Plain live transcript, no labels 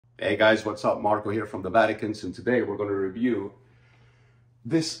Hey guys, what's up? Marco here from the Vaticans, and today we're going to review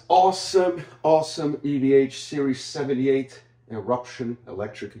this awesome EVH Series 78 Eruption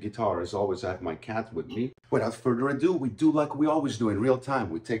electric guitar. As always, I have my cat with me. Without further ado, we do like we always do in real time.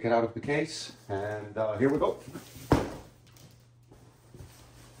 We take it out of the case, and here we go.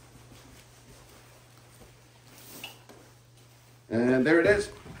 And there it is.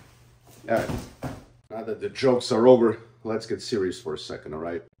 All right. Now that the jokes are over, let's get serious for a second, all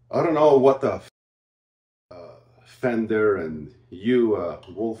right? I don't know what the Fender and you,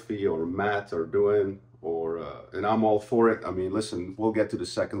 Wolfie or Matt are doing, and I'm all for it. I mean, listen, we'll get to the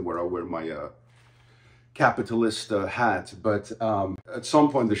second where I wear my capitalist hat, but at some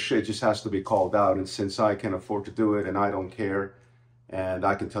point the shit just has to be called out, and since I can afford to do it and I don't care, and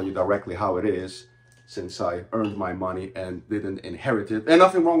I can tell you directly how it is, since I earned my money and didn't inherit it. And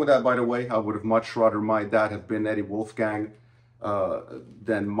nothing wrong with that, by the way. I would have much rather my dad have been Eddie Wolfgang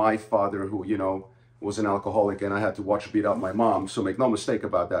than my father, who, you know, was an alcoholic and I had to watch beat up my mom. So make no mistake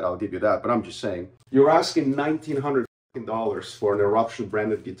about that, I'll give you that. But I'm just saying, you're asking $1,900 for an Eruption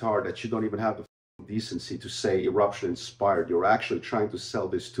branded guitar that you don't even have the decency to say Eruption inspired. You're actually trying to sell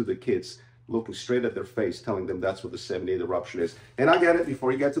this to the kids, looking straight at their face, telling them that's what the 78 Eruption is. And I get it,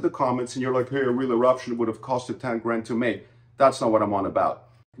 before you get to the comments and you're like, hey, a real Eruption would have costed 10 grand to make. That's not what I'm on about.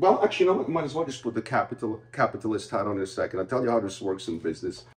 Well, actually, you know what? Might as well just put the capitalist hat on in a second. I'll tell you how this works in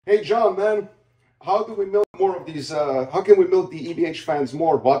business. Hey, John, man, how do we milk more of these, how can we milk the EVH fans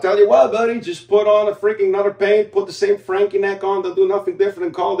more? Well, I'll tell you what, buddy, just put on a freaking another paint, put the same Frankie neck on, they'll do nothing different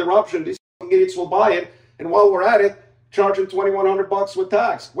and call it Eruption. These idiots will buy it. And while we're at it, charging $2,100 with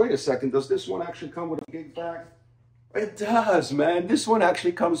tax. Wait a second, does this one actually come with a gig bag? It does, man. This one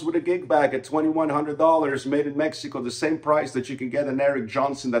actually comes with a gig bag at $2,100, made in Mexico, the same price that you can get an Eric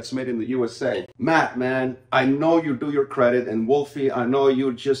Johnson that's made in the USA. Matt, man, I know you do your credit, and Wolfie, I know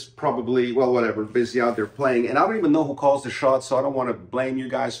you're just probably, well, whatever, busy out there playing, and I don't even know who calls the shots, so I don't want to blame you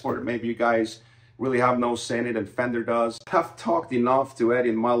guys for it. Maybe you guys really have no say in it, and Fender does. I've talked enough to Eddie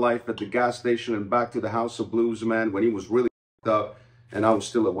in my life at the gas station and back to the House of Blues, man, when he was really up and I was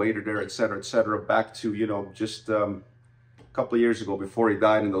still a waiter there, etc., back to, you know, just a couple of years ago before he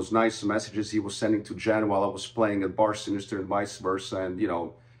died, and those nice messages he was sending to Jen while I was playing at Bar Sinister and vice versa, and, you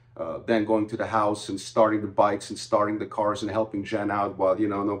know, then going to the house and starting the bikes and starting the cars and helping Jen out while, you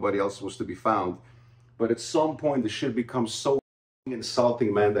know, nobody else was to be found. But at some point, the shit becomes so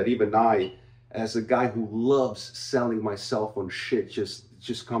insulting, man, that even I, as a guy who loves selling myself on shit,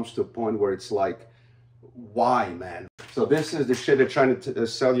 just comes to a point where it's like, why, man? So this is the shit they're trying to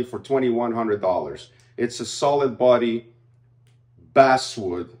sell you for $2,100. It's a solid body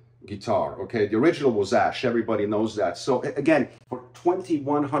basswood guitar, okay? The original was ash, everybody knows that. So again, for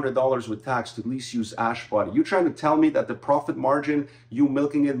 $2,100 with tax, to at least use ash body. You're trying to tell me that the profit margin, you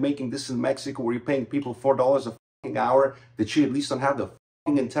milking it, making this in Mexico, where you're paying people $4 a fucking hour, that you at least don't have the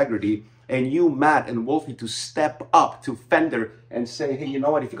fucking integrity, and you, Matt and Wolfie, to step up to Fender and say, hey, you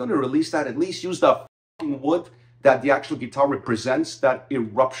know what, if you're going to release that, at least use the fucking wood that the actual guitar represents, that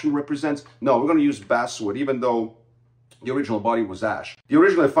Eruption represents. No, we're going to use basswood, even though the original body was ash. The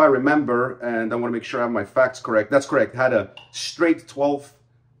original, if I remember, and I want to make sure I have my facts correct, that's correct, had a straight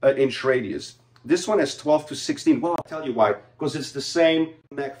 12-inch radius. This one has 12 to 16. Well, I'll tell you why. Because it's the same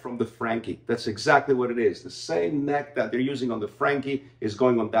neck from the Frankie. That's exactly what it is. The same neck that they're using on the Frankie is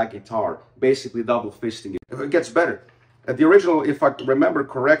going on that guitar. Basically double fisting it. It gets better. The original, if I remember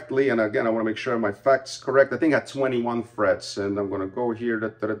correctly, and again, I want to make sure my facts correct, I think it had 21 frets. And I'm going to go here.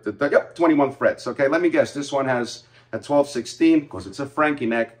 Yep, 21 frets. Okay, let me guess. This one has a 12-16 because it's a Frankie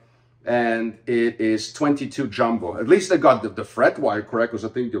neck. And it is 22 jumbo. At least I got the fret wire correct, because I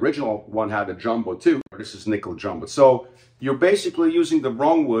think the original one had a jumbo too. This is nickel jumbo. So you're basically using the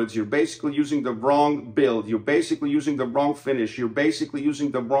wrong woods. You're basically using the wrong build. You're basically using the wrong finish. You're basically using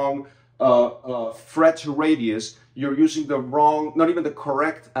the wrong fret radius. You're using the wrong, not even the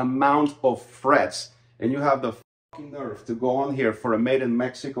correct amount of frets. And you have the fucking nerve to go on here for a made in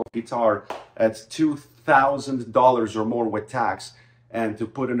Mexico guitar at $2,000 or more with tax, and to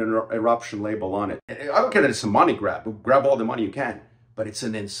put an Eruption label on it. I don't care that it's a money grab. Grab all the money you can, but it's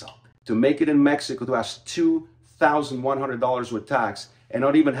an insult. To make it in Mexico, to ask $2,100 with tax, and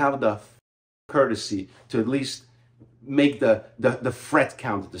not even have the courtesy to at least make the fret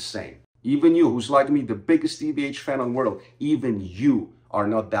count the same. Even you, who's like me, the biggest EVH fan in the world, even you are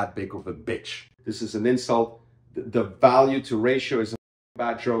not that big of a bitch. This is an insult. The value to ratio is a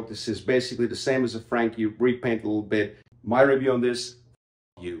bad joke. This is basically the same as a Frankie, repaint a little bit. My review on this,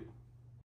 you.